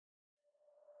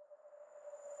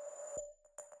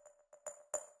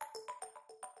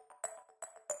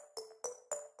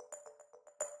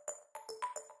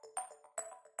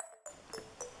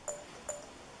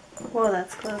Whoa,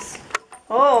 that's close.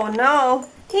 Oh no!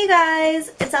 Hey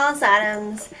guys, it's Alice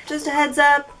Adams. Just a heads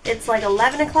up, it's like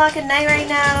 11 o'clock at night right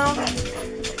now,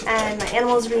 and my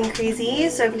animals are being crazy,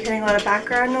 so if you're hearing a lot of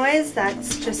background noise,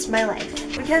 that's just my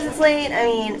life. Because it's late, I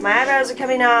mean, my eyebrows are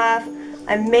coming off,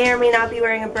 I may or may not be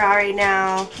wearing a bra right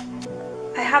now.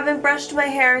 I haven't brushed my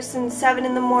hair since 7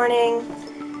 in the morning.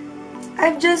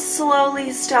 I've just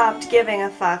slowly stopped giving a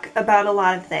fuck about a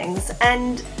lot of things,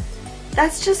 and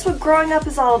that's just what growing up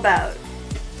is all about.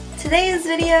 Today's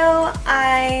video,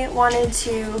 I wanted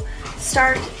to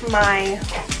start my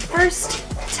first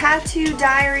tattoo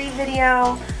diary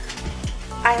video.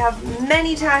 I have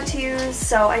many tattoos,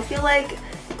 so I feel like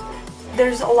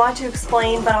there's a lot to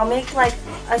explain, but I'll make like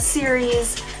a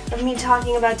series of me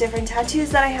talking about different tattoos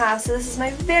that I have. So this is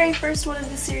my very first one of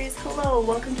the series. Hello,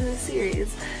 welcome to the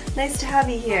series. Nice to have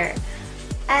you here.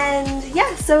 And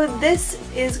yeah, so this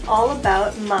is all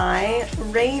about my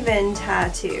raven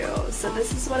tattoo. So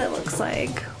this is what it looks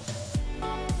like.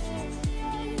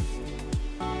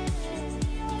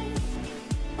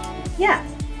 Yeah,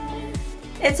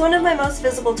 it's one of my most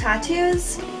visible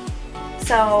tattoos,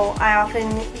 so I often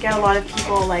get a lot of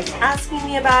people like asking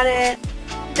me about it.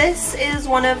 This is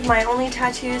one of my only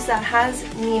tattoos that has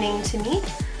meaning to me.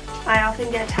 I often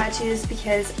get tattoos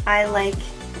because I like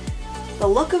the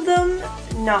look of them,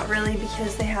 not really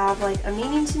because they have like a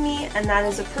meaning to me, and that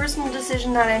is a personal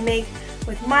decision that I make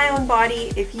with my own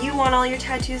body. If you want all your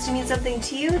tattoos to mean something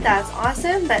to you, that's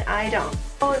awesome, but I don't.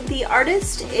 So the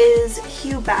artist is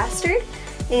Hugh Bastard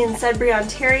in Sudbury,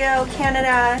 Ontario,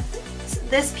 Canada.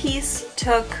 This piece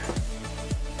took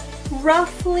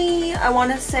roughly, I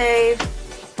want to say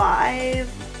 5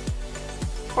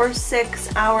 or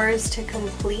 6 hours to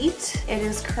complete. It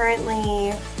is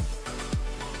currently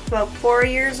about 4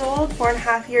 years old,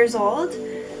 4.5 years old.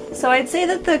 So I'd say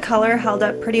that the color held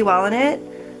up pretty well in it.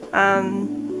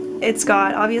 It's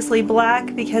got obviously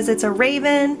black because it's a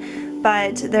raven,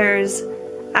 but there's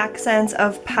accents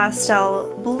of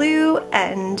pastel blue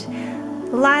and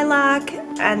lilac,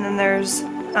 and then there's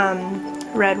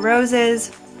red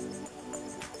roses.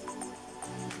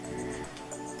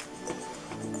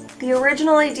 The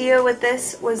original idea with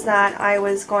this was that I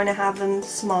was going to have them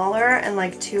smaller and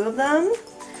like 2 of them,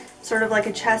 sort of like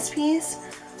a chest piece,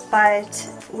 but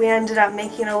we ended up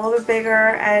making it a little bit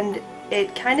bigger, and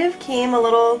it kind of came a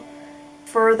little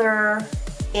further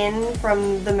in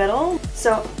from the middle.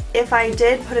 So if I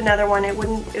did put another one, it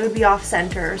would be off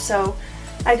center. So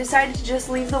I decided to just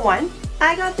leave the one.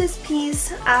 I got this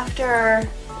piece after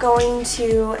going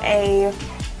to a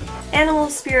animal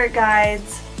spirit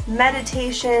guides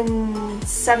meditation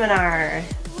seminar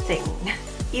thing.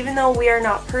 Even though we are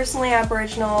not personally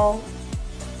Aboriginal,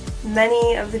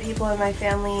 many of the people in my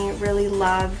family really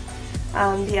love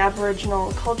the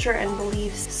Aboriginal culture and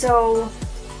beliefs, so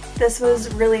this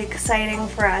was really exciting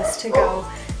for us to go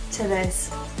to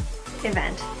this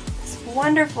event. This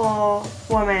wonderful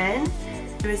woman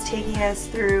was taking us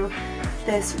through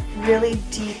this really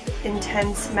deep,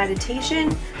 intense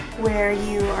meditation where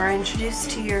you are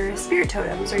introduced to your spirit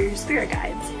totems or your spirit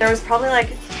guides. There was probably like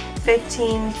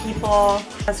 15 people,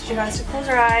 so she got us to close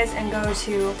our eyes and go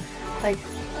to like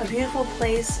a beautiful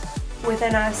place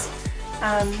within us.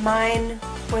 Mine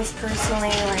was personally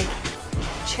like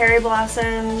cherry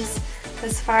blossoms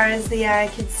as far as the eye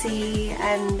could see,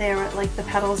 and they were like, the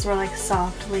petals were like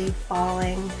softly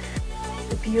falling.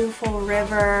 The beautiful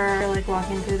river, you're like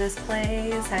walking through this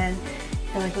place and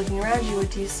you're like looking around you, what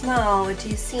do you smell, what do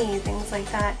you see, things like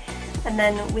that. And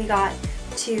then we got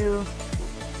to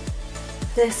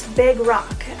this big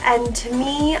rock, and to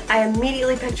me, I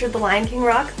immediately pictured the Lion King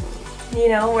rock. You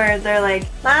know, where they're like,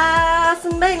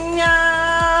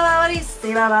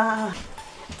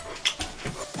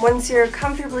 once you're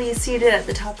comfortably seated at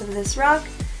the top of this rock,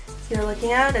 you're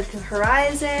looking out at the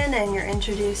horizon and you're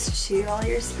introduced to all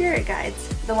your spirit guides.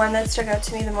 The one that stuck out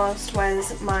to me the most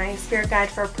was my spirit guide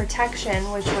for protection,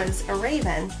 which was a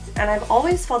raven. And I've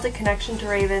always felt a connection to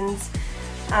ravens.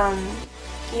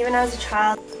 Even as a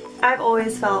child, I've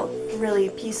always felt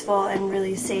really peaceful and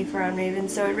really safe around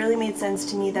ravens, so it really made sense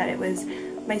to me that it was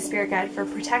my spirit guide for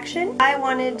protection. I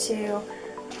wanted to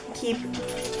keep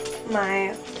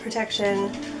my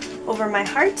protection over my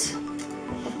heart.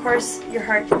 Of course, your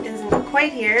heart isn't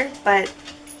quite here, but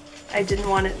I didn't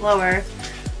want it lower.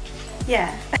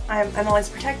 Yeah, I'm always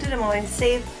protected, I'm always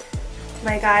safe.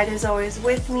 My guide is always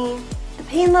with me. The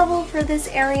pain level for this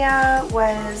area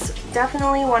was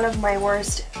definitely one of my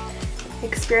worst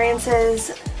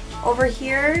experiences. Over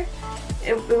here,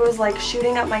 it was like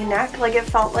shooting up my neck. Like it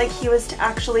felt like he was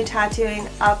actually tattooing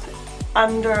up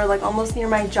under, like almost near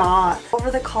my jaw. Over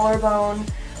the collarbone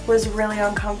was really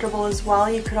uncomfortable as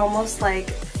well. You could almost like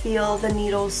feel the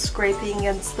needles scraping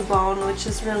against the bone, which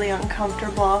is really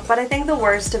uncomfortable. But I think the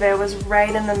worst of it was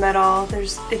right in the middle.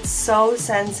 It's so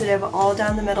sensitive all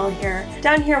down the middle here.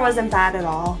 Down here wasn't bad at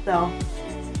all though.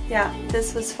 Yeah,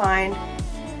 this was fine.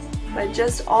 But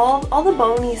just all the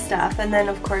bony stuff, and then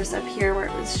of course up here where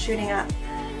it was shooting up.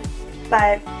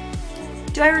 But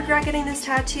do I regret getting this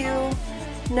tattoo?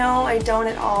 No, I don't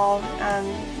at all.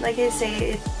 Like I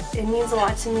say, it means a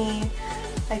lot to me.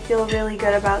 I feel really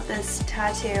good about this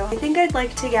tattoo. I think I'd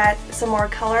like to get some more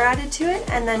color added to it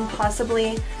and then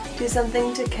possibly do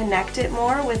something to connect it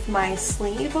more with my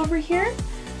sleeve over here.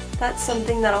 That's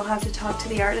something that I'll have to talk to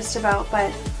the artist about,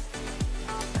 but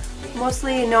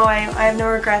mostly, no, I have no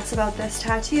regrets about this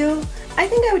tattoo. I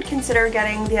think I would consider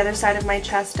getting the other side of my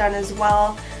chest done as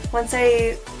well once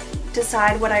I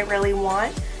decide what I really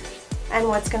want and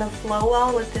what's going to flow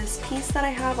well with this piece that I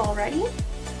have already.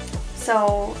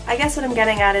 So I guess what I'm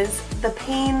getting at is the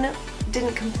pain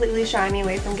didn't completely shy me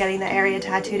away from getting the area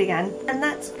tattooed again. And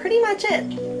that's pretty much it.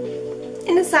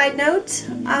 In a side note,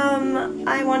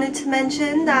 I wanted to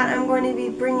mention that I'm going to be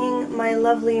bringing my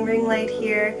lovely ring light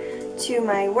here to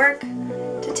my work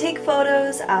to take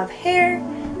photos of hair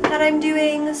that I'm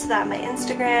doing so that my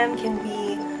Instagram can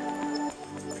be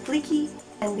fleeky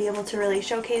and be able to really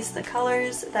showcase the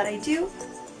colors that I do.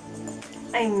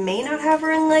 I may not have a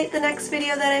ring light the next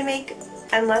video that I make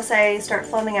unless I start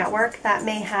filming at work. That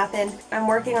may happen. I'm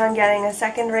working on getting a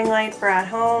second ring light for at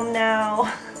home now.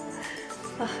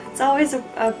 It's always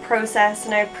a process,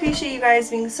 and I appreciate you guys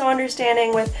being so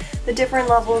understanding with the different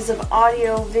levels of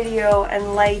audio, video,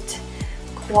 and light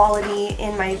quality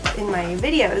in my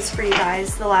videos for you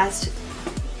guys the last,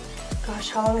 gosh,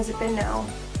 how long has it been now?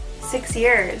 6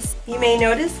 years. You may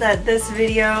notice that this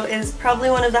video is probably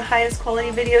one of the highest quality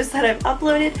videos that I've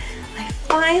uploaded. I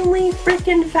finally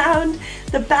freaking found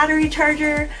the battery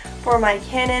charger for my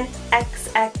Canon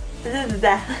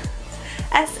SX50HS.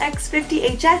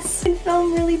 I can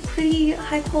film really pretty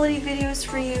high quality videos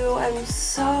for you. I'm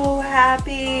so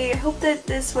happy. I hope that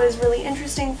this was really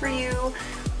interesting for you.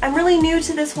 I'm really new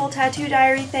to this whole tattoo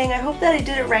diary thing. I hope that I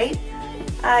did it right.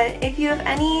 If you have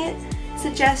any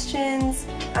suggestions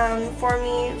for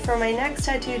me for my next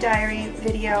tattoo diary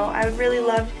video, I would really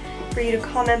love for you to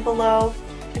comment below.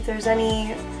 If there's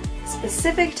any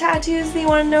specific tattoos that you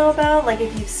want to know about, like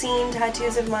if you've seen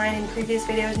tattoos of mine in previous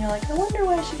videos and you're like, I wonder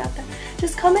why she got that,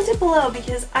 just comment it below,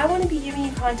 because I want to be giving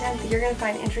you content that you're going to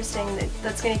find interesting,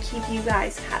 that's going to keep you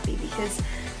guys happy, because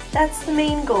that's the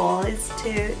main goal, is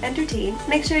to entertain.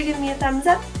 Make sure you give me a thumbs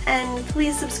up, and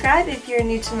please subscribe if you're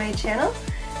new to my channel,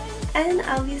 and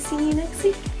I'll be seeing you next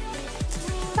week.